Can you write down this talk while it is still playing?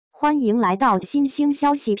欢迎来到新星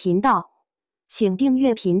消息频道，请订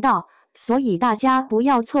阅频道，所以大家不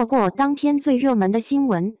要错过当天最热门的新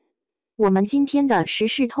闻。我们今天的时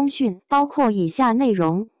事通讯包括以下内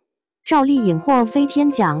容：赵丽颖获飞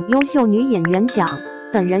天奖优秀女演员奖，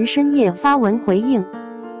本人深夜发文回应。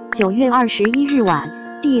9月21日晚，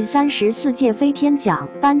第34届飞天奖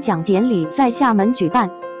颁奖典礼在厦门举办，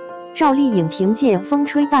赵丽颖凭借《风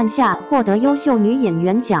吹半夏》获得优秀女演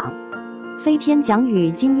员奖。飞天奖与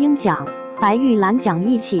金鹰奖、白玉兰奖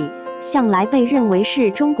一起，向来被认为是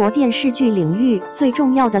中国电视剧领域最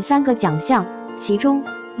重要的3个奖项，其中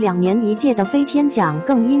2年1届的飞天奖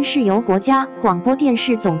更因是由国家广播电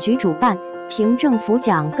视总局主办，凭政府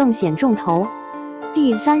奖更显重头。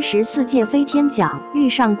第34届飞天奖遇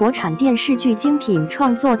上国产电视剧精品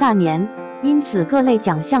创作大年，因此各类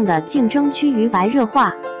奖项的竞争趋于白热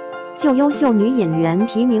化。就优秀女演员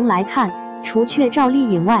提名来看，除却赵丽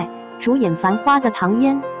颖外，主演《繁花》的唐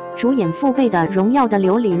嫣，主演《父辈》的《荣耀》的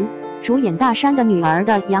刘琳，主演《大山的女儿》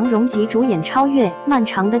的杨蓉及主演《超越漫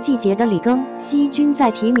长的季节》的李庚希均在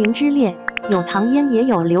提名之列，有唐嫣也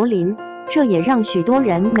有刘琳，这也让许多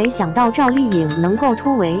人没想到赵丽颖能够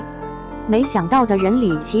突围。没想到的人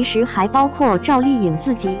里其实还包括赵丽颖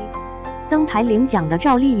自己。登台领奖的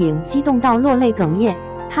赵丽颖激动到落泪哽咽，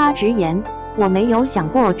她直言：“我没有想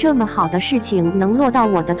过这么好的事情能落到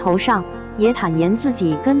我的头上。”也坦言自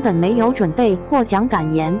己根本没有准备获奖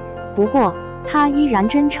感言，不过他依然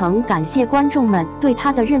真诚感谢观众们对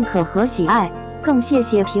他的认可和喜爱，更谢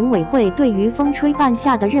谢评委会对于《风吹半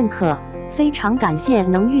夏》的认可，非常感谢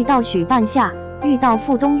能遇到许半夏，遇到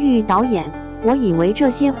傅东育导演，我以为这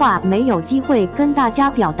些话没有机会跟大家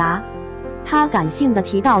表达。他感性地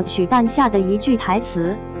提到许半夏的一句台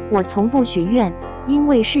词：“我从不许愿，因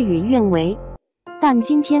为事与愿违，但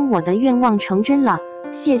今天我的愿望成真了。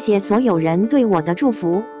谢谢所有人对我的祝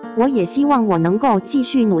福，我也希望我能够继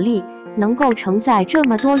续努力，能够承载这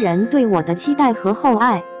么多人对我的期待和厚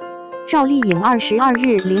爱。”赵丽颖22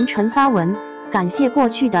日凌晨发文，感谢过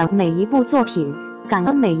去的每一部作品，感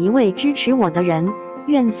恩每一位支持我的人，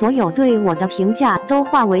愿所有对我的评价都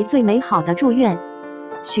化为最美好的祝愿。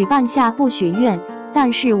许半夏不许愿，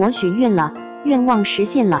但是我许愿了，愿望实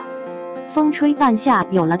现了。风吹半夏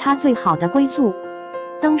有了它最好的归宿。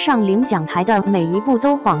登上领奖台的每一步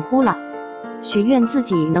都恍惚了，许愿自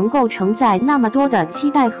己能够承载那么多的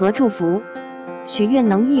期待和祝福，许愿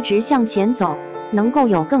能一直向前走，能够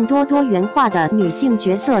有更多多元化的女性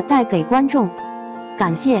角色带给观众。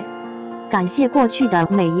感谢过去的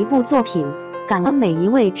每一部作品，感恩每一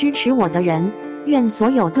位支持我的人，愿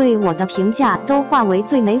所有对我的评价都化为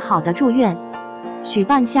最美好的祝愿。许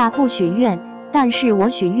半夏不许愿，但是我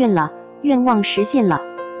许愿了，愿望实现了。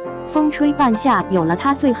风吹半夏有了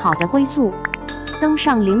它最好的归宿。登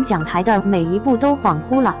上领奖台的每一步都恍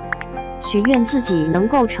惚了，许愿自己能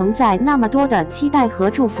够承载那么多的期待和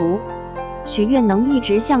祝福，许愿能一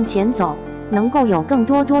直向前走，能够有更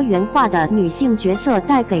多多元化的女性角色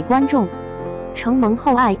带给观众。承蒙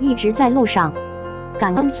厚爱一直在路上，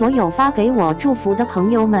感恩所有发给我祝福的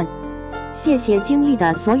朋友们，谢谢经历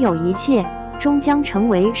的所有一切，终将成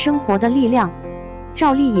为生活的力量。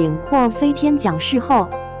赵丽颖获飞天奖事后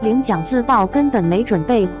领奖自曝根本没准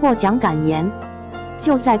备获奖感言。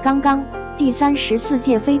就在刚刚，第34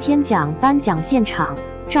届飞天奖颁奖现场，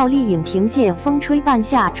赵丽颖凭借《风吹半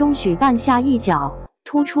夏》中许半夏一角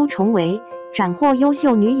突出重围，斩获优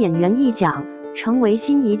秀女演员一奖，成为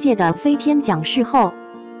新一届的飞天奖事后，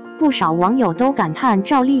不少网友都感叹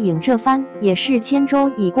赵丽颖这番也是千舟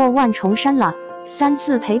已过万重山了，3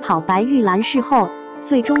次陪跑白玉兰事后，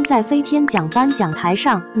最终在飞天奖颁奖台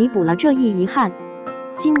上弥补了这一遗憾。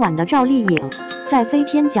今晚的赵丽颖在飞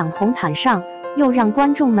天奖红毯上又让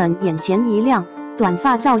观众们眼前一亮，短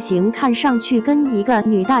发造型看上去跟一个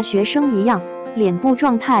女大学生一样，脸部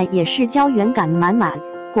状态也是胶原感满满，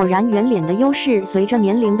果然圆脸的优势随着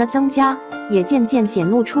年龄的增加也渐渐显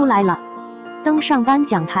露出来了。登上颁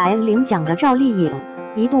奖台领奖的赵丽颖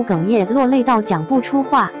一度哽咽落泪到讲不出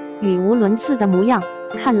话，语无伦次的模样，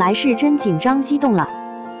看来是真紧张激动了。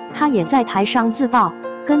她也在台上自曝，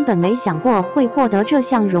根本没想过会获得这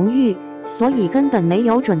项荣誉，所以根本没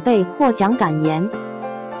有准备获奖感言。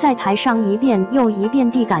在台上一遍又一遍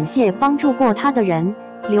地感谢帮助过她的人，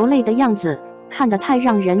流泪的样子看得太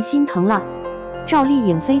让人心疼了。赵丽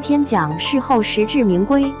颖飞天奖事后实至名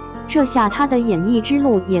归，这下她的演艺之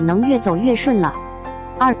路也能越走越顺了。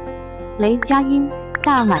2. 雷佳音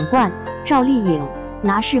大满贯，赵丽颖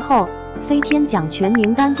拿事后，飞天奖全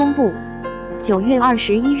名单公布。9月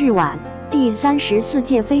21日晚，第34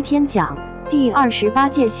届飞天奖第28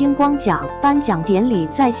届星光奖颁奖典礼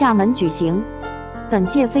在厦门举行。本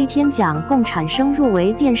届飞天奖共产生入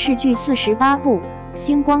围电视剧48部，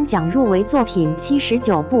星光奖入围作品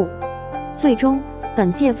79部，最终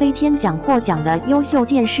本届飞天奖获奖的优秀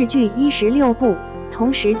电视剧16部，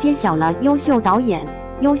同时揭晓了优秀导演、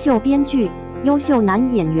优秀编剧、优秀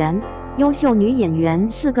男演员、优秀女演员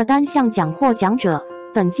4个单项奖获奖者。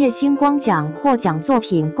本届星光奖获奖作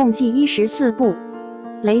品共计14部。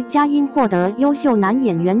雷佳音获得优秀男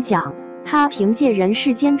演员奖，他凭借《人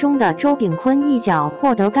世间》中的周秉昆一角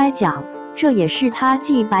获得该奖，这也是他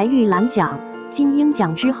继白玉兰奖、金鹰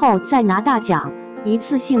奖之后再拿大奖，一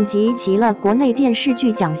次性集齐了国内电视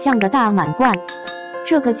剧奖项的大满贯。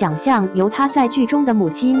这个奖项由他在剧中的母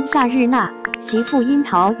亲萨日娜、媳妇樱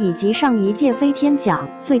桃以及上一届飞天奖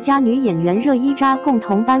最佳女演员热依扎共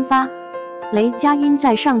同颁发。雷佳音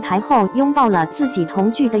在上台后拥抱了自己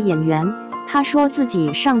同剧的演员，他说自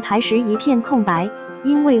己上台时一片空白，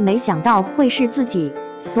因为没想到会是自己，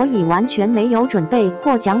所以完全没有准备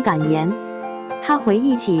获奖感言。他回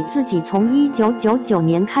忆起自己从1999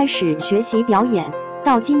年开始学习表演，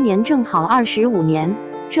到今年正好25年，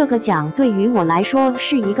这个奖对于我来说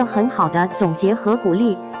是一个很好的总结和鼓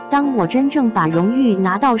励。当我真正把荣誉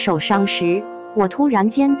拿到手上时，我突然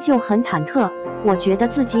间就很忐忑，我觉得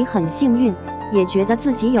自己很幸运，也觉得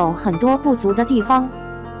自己有很多不足的地方。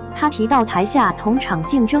他提到台下同场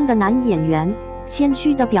竞争的男演员，谦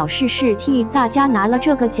虚地表示是替大家拿了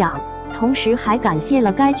这个奖，同时还感谢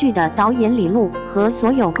了该剧的导演李璐和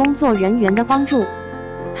所有工作人员的帮助。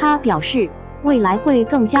他表示未来会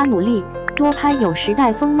更加努力，多拍有时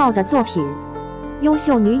代风貌的作品。优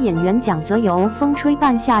秀女演员奖则由《风吹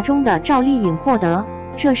半夏》中的赵丽颖获得，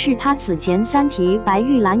这是她此前3题白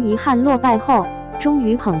玉兰遗憾落败后，终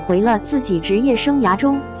于捧回了自己职业生涯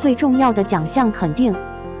中最重要的奖项肯定。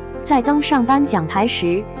在登上颁奖台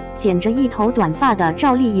时，剪着一头短发的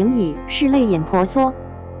赵丽颖已是泪眼婆娑。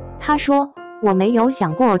她说：“我没有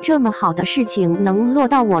想过这么好的事情能落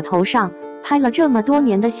到我头上，拍了这么多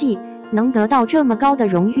年的戏，能得到这么高的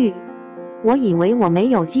荣誉。我以为我没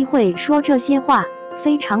有机会说这些话，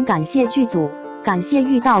非常感谢剧组，感谢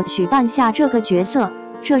遇到许半夏这个角色，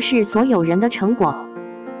这是所有人的成果。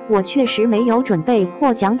我确实没有准备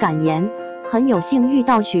获奖感言，很有幸遇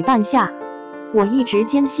到许半夏。我一直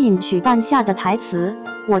坚信许半夏的台词，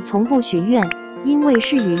我从不许愿，因为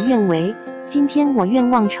事与愿违。今天我愿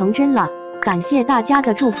望成真了，感谢大家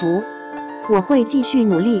的祝福，我会继续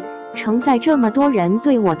努力，承载这么多人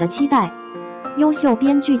对我的期待。”优秀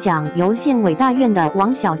编剧奖由县委大院的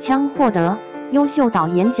王小枪获得，优秀导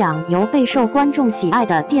演奖由备受观众喜爱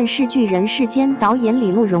的电视剧《人世间》导演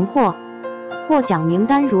李璐荣获。获奖名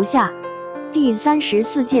单如下：第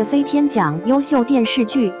34届飞天奖优秀电视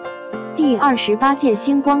剧，第28届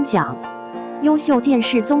星光奖优秀电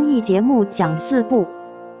视综艺节目奖4部，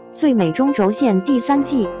最美中轴线第3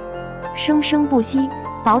季，生生不息、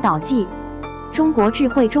宝岛记、中国智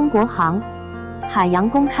慧中国行、海洋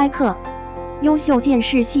公开课。优秀电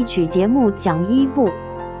视戏曲节目奖1部，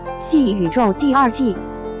戏宇宙第2季；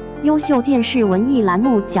优秀电视文艺栏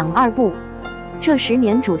目奖2部，这10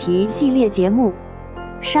年主题系列节目《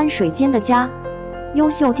山水间的家》；优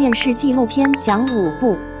秀电视纪录片奖5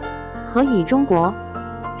部，何以中国、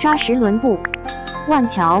扎什伦部、万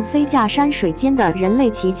乔飞架山水间的人类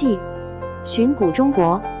奇迹、寻古中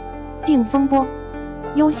国、定风波；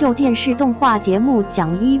优秀电视动画节目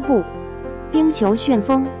奖1部，冰球旋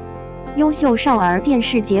风；优秀少儿电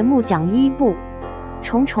视节目奖1部，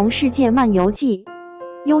虫虫世界漫游记；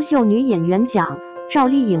优秀女演员奖赵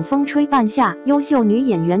丽颖风吹半夏；优秀女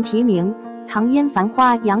演员提名唐嫣繁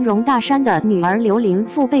花杨蓉大山的女儿刘琳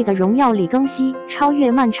父辈的荣耀李庚希超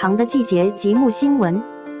越漫长的季节极目新闻。